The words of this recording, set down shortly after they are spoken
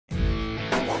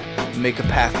Make a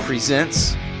Path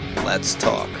presents Let's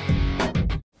Talk.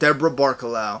 Deborah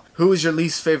Barkalow. Who is your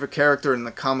least favorite character in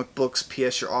the comic books?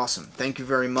 P.S. You're awesome. Thank you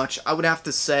very much. I would have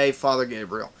to say Father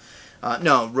Gabriel.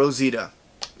 No, Rosita.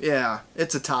 Yeah,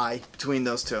 it's a tie between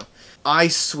those two.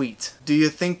 Sweet. Do you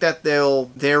think that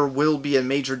there will be a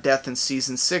major death in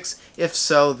Season 6? If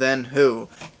so, then who?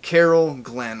 Carol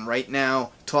Glenn. Right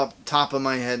now, top of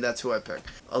my head, that's who I pick.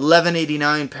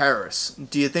 1189 Paris.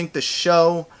 Do you think the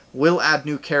show will add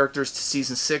new characters to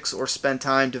Season 6 or spend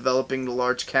time developing the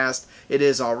large cast it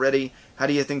is already? How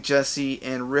do you think Jesse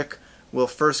and Rick will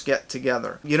first get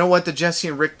together? You know what, the Jesse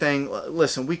and Rick thing,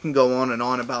 listen, we can go on and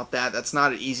on about that. That's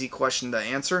not an easy question to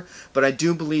answer, but I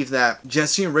do believe that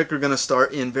Jesse and Rick are going to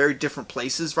start in very different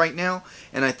places right now,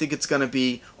 and I think it's going to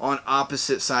be on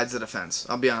opposite sides of the fence.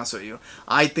 I'll be honest with you.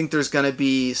 I think there's going to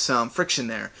be some friction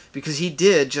there, because he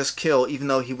did just kill, even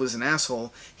though he was an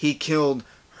asshole, he killed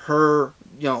her,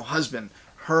 husband,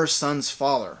 her son's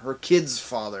father, her kid's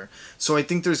father. So I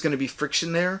think there's going to be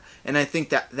friction there, and I think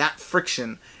that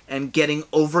friction and getting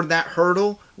over that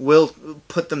hurdle will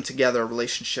put them together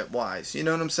relationship-wise. You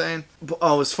know what I'm saying?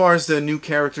 As far as the new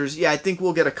characters, yeah, I think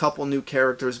we'll get a couple new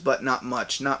characters, but not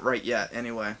much. Not right yet,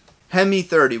 anyway.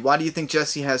 Hemi30, why do you think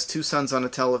Jesse has two sons on a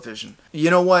television? You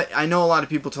know what? I know a lot of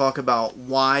people talk about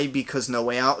why, because No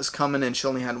Way Out is coming and she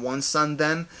only had one son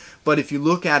then. But if you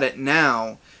look at it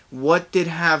now, what did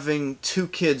having two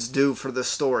kids do for the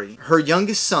story? Her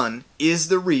youngest son is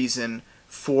the reason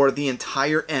for the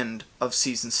entire end of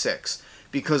Season 6.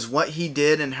 Because what he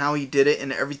did and how he did it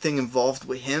and everything involved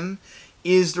with him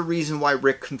is the reason why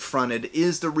Rick confronted,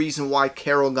 is the reason why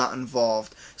Carol got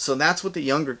involved. So that's what the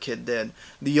younger kid did.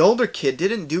 The older kid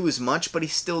didn't do as much, but he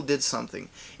still did something.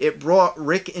 It brought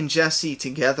Rick and Jesse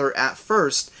together at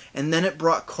first, and then it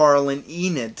brought Carl and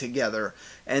Enid together.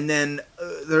 And then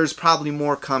there's probably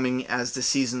more coming as the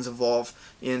seasons evolve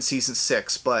in Season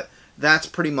 6. But that's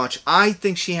pretty much, I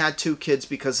think she had two kids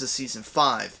because of Season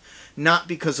 5, not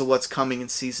because of what's coming in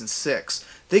Season 6.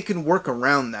 They can work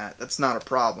around that. That's not a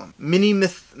problem. Mini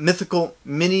mythical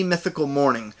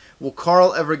morning. Will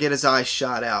Carl ever get his eyes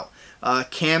shot out?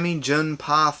 Cammy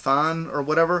Junpa Fan or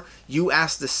whatever, you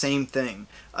asked the same thing.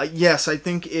 Yes, I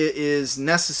think it is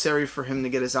necessary for him to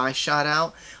get his eyes shot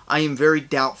out. I am very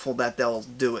doubtful that they'll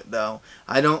do it, though.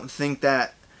 I don't think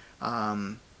that,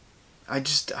 I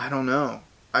don't know.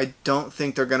 I don't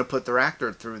think they're going to put their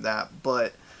actor through that,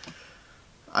 but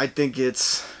I think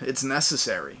it's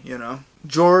necessary,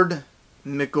 Jord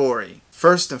McGorry.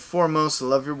 First and foremost, I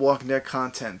love your Walking Dead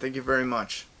content. Thank you very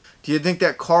much. Do you think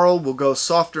that Carl will go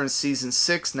softer in Season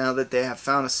 6 now that they have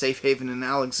found a safe haven in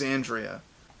Alexandria?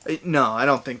 No, I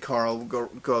don't think Carl will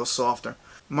go softer.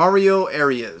 Mario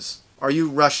Arias. Are you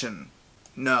Russian?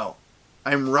 No.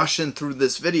 I'm Russian through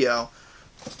this video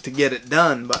to get it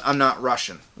done, but I'm not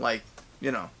Russian.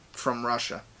 From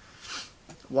Russia.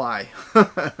 Why?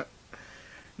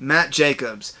 Matt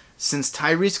Jacobs. Since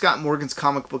Tyrese got Morgan's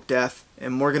comic book death,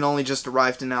 and Morgan only just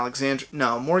arrived in Alexandria...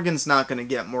 No, Morgan's not going to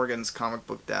get Morgan's comic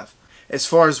book death. As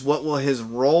far as what will his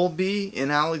role be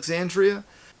in Alexandria,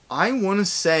 I want to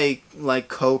say,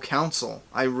 co-counsel.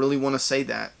 I really want to say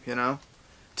that,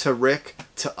 to Rick,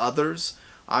 to others.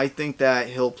 I think that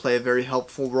he'll play a very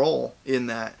helpful role in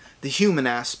that. The human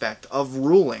aspect of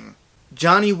ruling.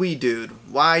 Johnny Wee Dude,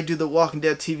 why do the Walking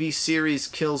Dead TV series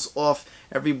kills off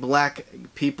every black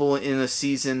people in a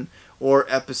season or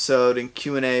episode and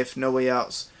Q&A if No Way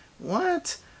Out's?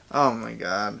 What? Oh my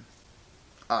god.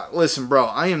 Listen, bro,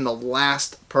 I am the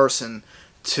last person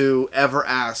to ever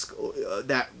ask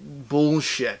that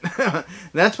bullshit.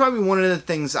 That's probably one of the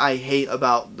things I hate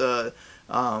about the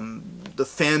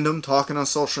fandom talking on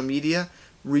social media.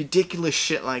 Ridiculous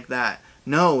shit like that.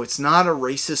 No, it's not a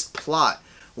racist plot.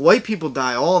 White people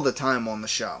die all the time on the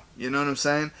show. You know what I'm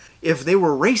saying? If they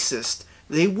were racist,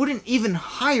 they wouldn't even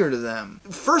hire them.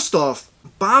 First off,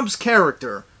 Bob's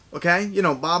character, okay?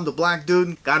 Bob the black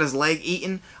dude got his leg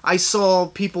eaten. I saw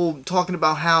people talking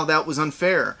about how that was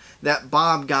unfair. That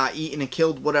Bob got eaten and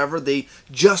killed whatever. They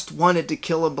just wanted to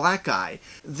kill a black guy.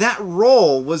 That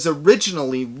role was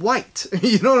originally white.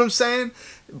 You know what I'm saying?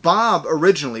 Bob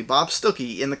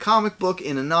Stuckey, in the comic book,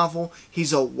 in a novel,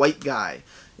 he's a white guy.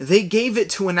 They gave it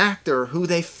to an actor who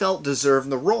they felt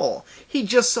deserved the role. He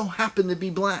just so happened to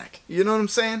be black. You know what I'm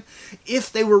saying?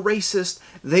 If they were racist,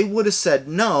 they would have said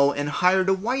no and hired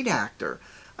a white actor.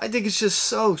 I think it's just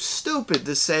so stupid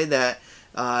to say that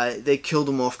they killed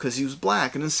him off because he was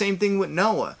black. And the same thing with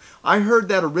Noah. I heard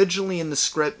that originally in the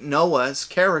script, Noah's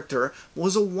character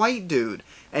was a white dude.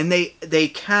 And they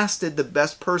casted the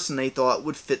best person they thought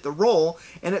would fit the role,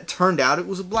 and it turned out it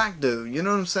was a black dude. You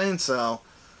know what I'm saying? So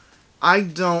I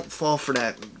don't fall for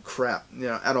that crap,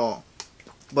 at all.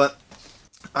 But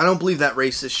I don't believe that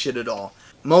racist shit at all.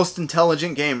 Most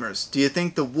intelligent gamers. Do you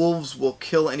think the Wolves will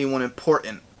kill anyone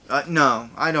important? No,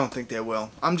 I don't think they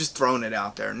will. I'm just throwing it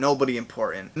out there. Nobody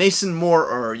important. Mason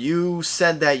Moore, you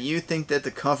said that you think that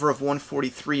the cover of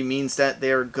 143 means that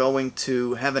they're going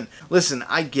to heaven. Listen,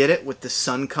 I get it with the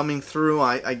sun coming through.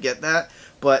 I get that.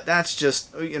 But that's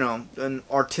just, an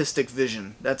artistic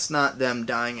vision. That's not them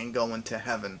dying and going to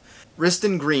heaven.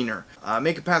 Riston Greener,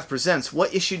 Make a Path presents,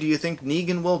 what issue do you think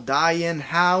Negan will die in,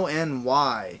 how, and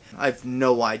why? I have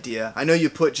no idea. I know you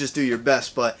put just do your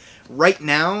best, but right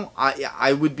now,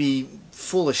 I would be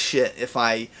full of shit if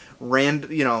I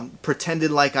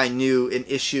pretended like I knew an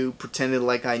issue, pretended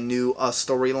like I knew a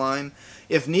storyline.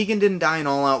 If Negan didn't die in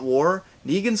All Out War,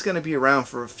 Negan's going to be around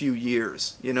for a few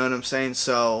years. You know what I'm saying?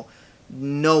 So,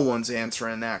 no one's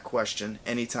answering that question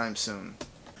anytime soon.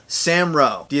 Sam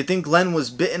Rowe, do you think Glenn was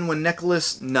bitten when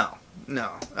Nicholas... No.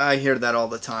 I hear that all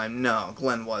the time. No,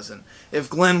 Glenn wasn't. If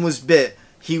Glenn was bit,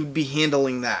 he would be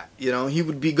handling that. He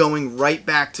would be going right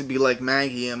back to be like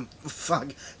Maggie and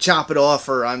chop it off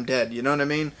or I'm dead. You know what I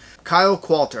mean? Kyle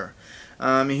Qualter,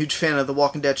 I'm a huge fan of The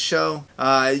Walking Dead show.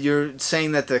 You're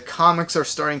saying that the comics are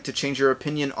starting to change your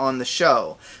opinion on the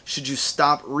show. Should you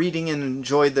stop reading and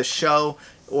enjoy the show,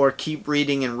 or keep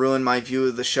reading and ruin my view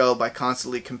of the show by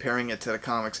constantly comparing it to the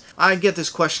comics? I get this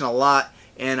question a lot,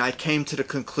 and I came to the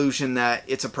conclusion that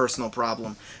it's a personal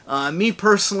problem. Me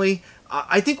personally,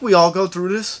 I think we all go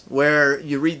through this, where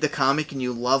you read the comic and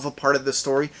you love a part of the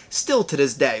story. Still to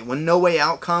this day, when No Way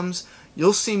Out comes,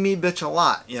 you'll see me bitch a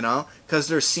lot, because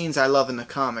there's scenes I love in the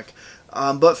comic.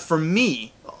 But for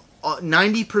me,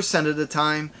 90% of the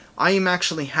time, I am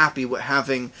actually happy with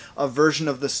having a version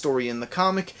of the story in the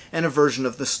comic and a version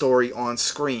of the story on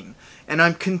screen. And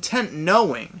I'm content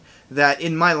knowing that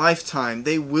in my lifetime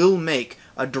they will make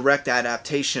a direct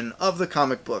adaptation of the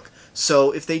comic book.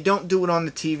 So if they don't do it on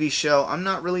the TV show, I'm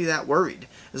not really that worried.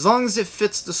 As long as it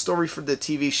fits the story for the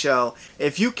TV show,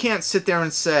 if you can't sit there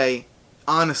and say,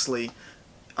 honestly,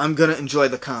 I'm going to enjoy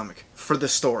the comic for the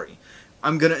story.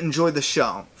 I'm going to enjoy the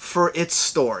show for its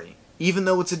story, even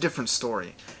though it's a different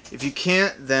story. If you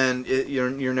can't, then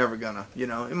you're never gonna.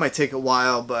 It might take a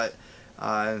while, but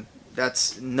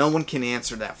no one can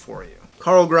answer that for you.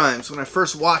 Carl Grimes, when I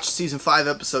first watched Season 5,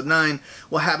 Episode 9,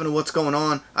 What Happened to What's Going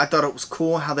On, I thought it was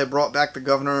cool how they brought back the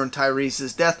governor and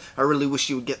Tyrese's death. I really wish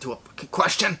you would get to a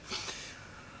question.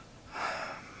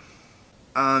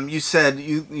 You said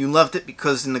you loved it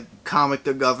because in the comic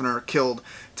the governor killed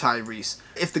Tyrese.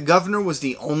 If the governor was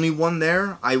the only one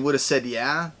there, I would have said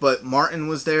yeah, but Martin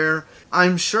was there.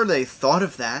 I'm sure they thought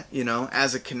of that,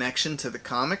 as a connection to the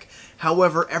comic.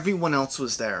 However, everyone else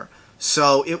was there.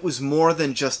 So it was more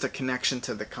than just a connection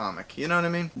to the comic. You know what I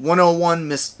mean? 101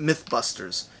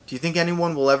 Mythbusters. Do you think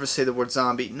anyone will ever say the word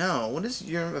zombie? No. What is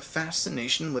your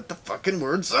fascination with the fucking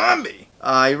word zombie?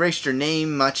 I erased your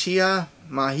name, Maticha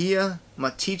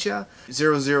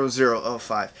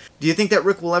 00005. Do you think that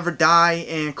Rick will ever die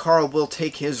and Carl will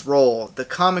take his role? The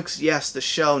comics, yes. The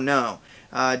show, no.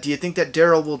 Do you think that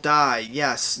Daryl will die?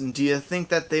 Yes. Do you think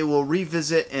that they will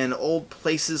revisit in old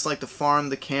places like the farm,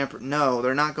 the camp? No,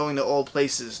 they're not going to old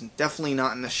places. Definitely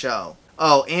not in the show.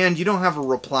 Oh, and you don't have a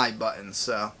reply button,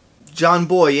 so... John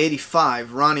Boy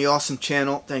 85, Ronnie Awesome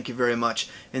Channel, thank you very much.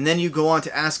 And then you go on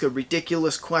to ask a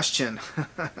ridiculous question.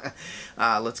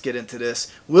 Let's get into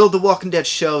this. Will The Walking Dead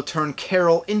show turn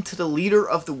Carol into the leader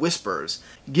of the Whisperers?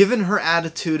 Given her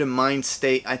attitude and mind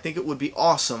state, I think it would be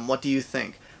awesome. What do you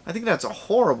think? I think that's a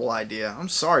horrible idea. I'm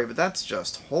sorry, but that's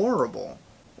just horrible.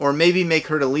 Or maybe make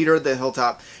her the leader of the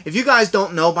Hilltop. If you guys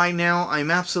don't know by now,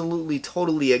 I'm absolutely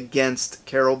totally against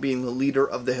Carol being the leader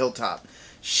of the Hilltop.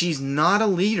 She's not a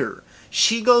leader.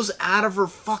 She goes out of her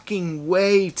fucking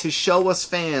way to show us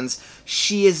fans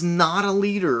she is not a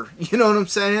leader. You know what I'm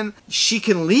saying? She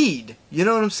can lead. You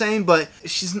know what I'm saying? But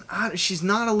she's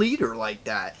not a leader like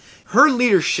that. Her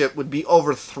leadership would be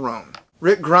overthrown.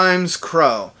 Rick Grimes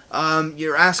Crow.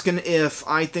 You're asking if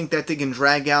I think that they can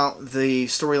drag out the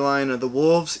storyline of the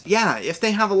Wolves. Yeah, if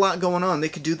they have a lot going on, they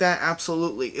could do that,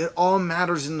 absolutely. It all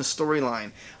matters in the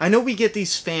storyline. I know we get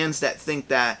these fans that think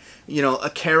that,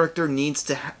 a character needs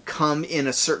to come in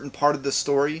a certain part of the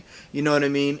story, you know what I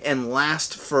mean, and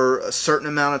last for a certain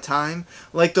amount of time.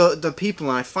 Like the people,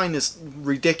 and I find this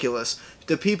ridiculous,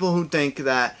 the people who think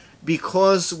that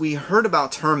because we heard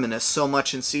about Terminus so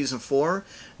much in Season 4,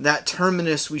 that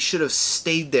Terminus, we should have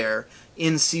stayed there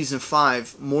in Season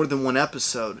 5 more than one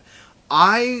episode.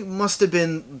 I must have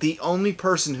been the only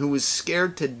person who was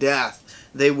scared to death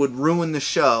they would ruin the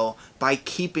show by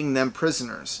keeping them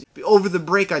prisoners. Over the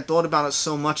break, I thought about it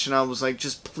so much, and I was like,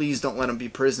 just please don't let them be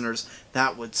prisoners.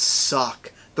 That would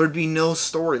suck. there'd be no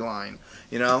storyline,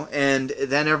 you know? And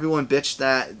then everyone bitched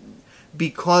that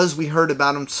because we heard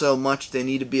about them so much, they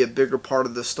need to be a bigger part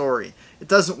of the story. It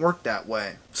doesn't work that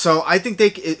way. So I think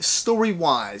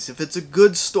story-wise, if it's a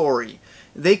good story,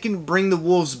 they can bring the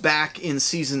wolves back in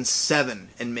season 7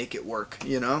 and make it work,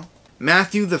 you know?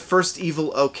 Matthew, the First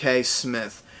Evil OK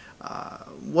Smith.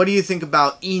 What do you think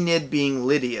about Enid being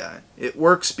Lydia? It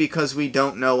works because we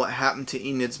don't know what happened to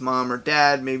Enid's mom or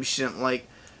dad. Maybe she didn't like...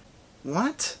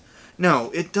 What?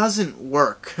 No, it doesn't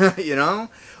work, you know?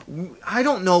 I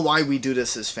don't know why we do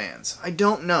this as fans. I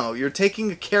don't know. You're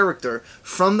taking a character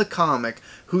from the comic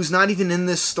who's not even in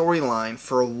this storyline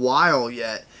for a while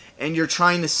yet, and you're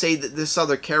trying to say that this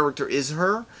other character is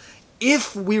her.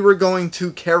 If we were going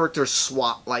to character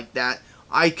swap like that,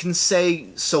 I can say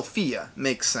Sophia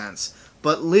makes sense.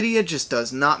 But Lydia just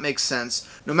does not make sense.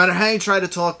 No matter how you try to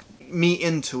talk me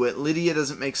into it, Lydia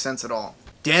doesn't make sense at all.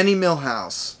 Danny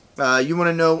Milhouse. You want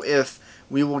to know if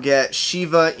we will get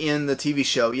Shiva in the TV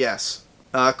show? Yes.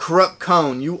 Corrupt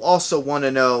Cone. You also want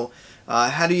to know,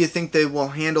 how do you think they will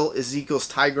handle Ezekiel's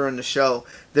tiger in the show?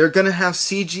 They're going to have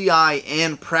CGI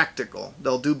and practical.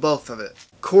 They'll do both of it.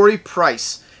 Corey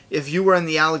Price. If you were in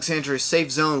the Alexandria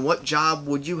Safe Zone, what job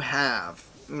would you have?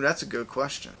 Ooh, that's a good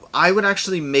question. I would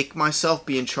actually make myself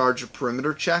be in charge of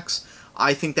perimeter checks.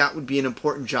 I think that would be an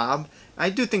important job. I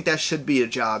do think that should be a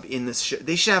job in this show.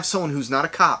 They should have someone who's not a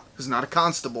cop, who's not a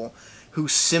constable, who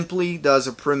simply does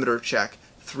a perimeter check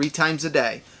 3 times a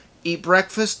day. Eat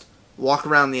breakfast, walk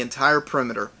around the entire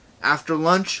perimeter. After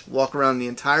lunch, walk around the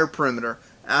entire perimeter.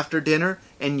 After dinner,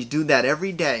 and you do that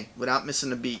every day without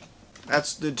missing a beat.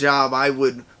 That's the job I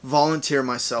would volunteer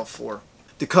myself for.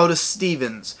 Dakota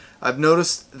Stevens. I've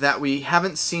noticed that we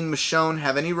haven't seen Michonne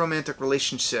have any romantic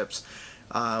relationships.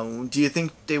 Do you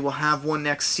think they will have one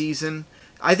next season?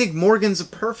 I think Morgan's a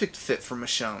perfect fit for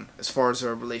Michonne as far as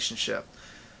her relationship.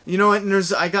 You know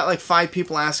what? I got like 5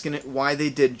 people asking why they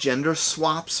did gender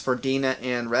swaps for Dina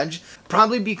and Reg.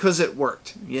 Probably because it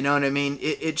worked. You know what I mean?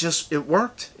 It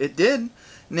worked. It did.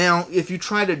 Now, if you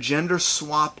try to gender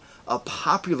swap a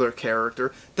popular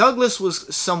character, Douglas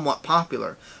was somewhat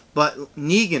popular, but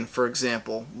Negan, for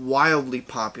example, wildly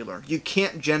popular. You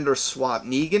can't gender swap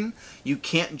Negan. You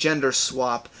can't gender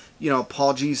swap,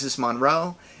 Paul Jesus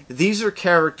Monroe. These are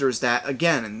characters that,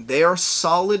 again, they are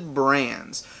solid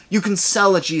brands. You can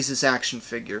sell a Jesus action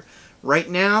figure. Right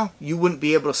now, you wouldn't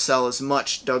be able to sell as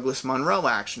much Douglas Monroe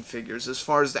action figures as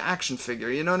far as the action figure,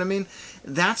 you know what I mean?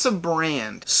 That's a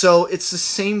brand. So it's the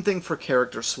same thing for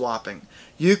character swapping.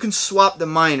 You can swap the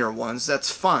minor ones,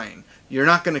 that's fine. You're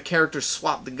not going to character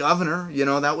swap the governor,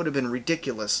 that would have been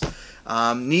ridiculous.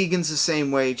 Negan's the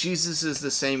same way, Jesus is the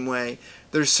same way.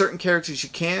 There's certain characters you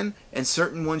can, and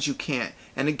certain ones you can't.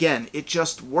 And again, it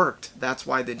just worked. That's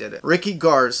why they did it. Ricky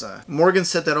Garza. Morgan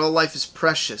said that all life is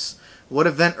precious. What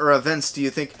event or events do you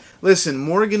think? Listen,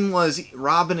 Morgan was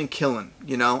robbing and killing,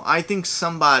 I think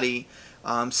somebody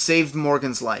saved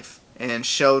Morgan's life and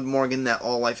showed Morgan that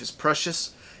all life is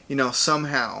precious,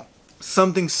 somehow.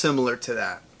 Something similar to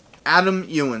that. Adam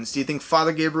Ewens, do you think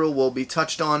Father Gabriel will be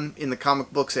touched on in the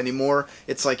comic books anymore?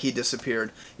 It's like he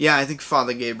disappeared. Yeah, I think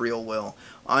Father Gabriel will.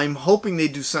 I'm hoping they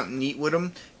do something neat with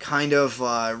him, kind of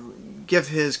give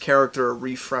his character a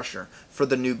refresher for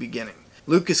the new beginning.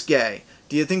 Lucas Gay,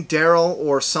 do you think Daryl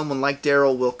or someone like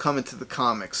Daryl will come into the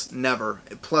comics? Never.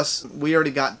 Plus, we already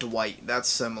got Dwight. That's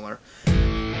similar.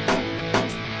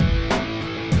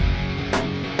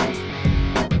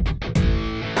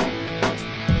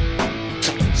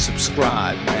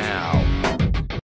 Subscribe now.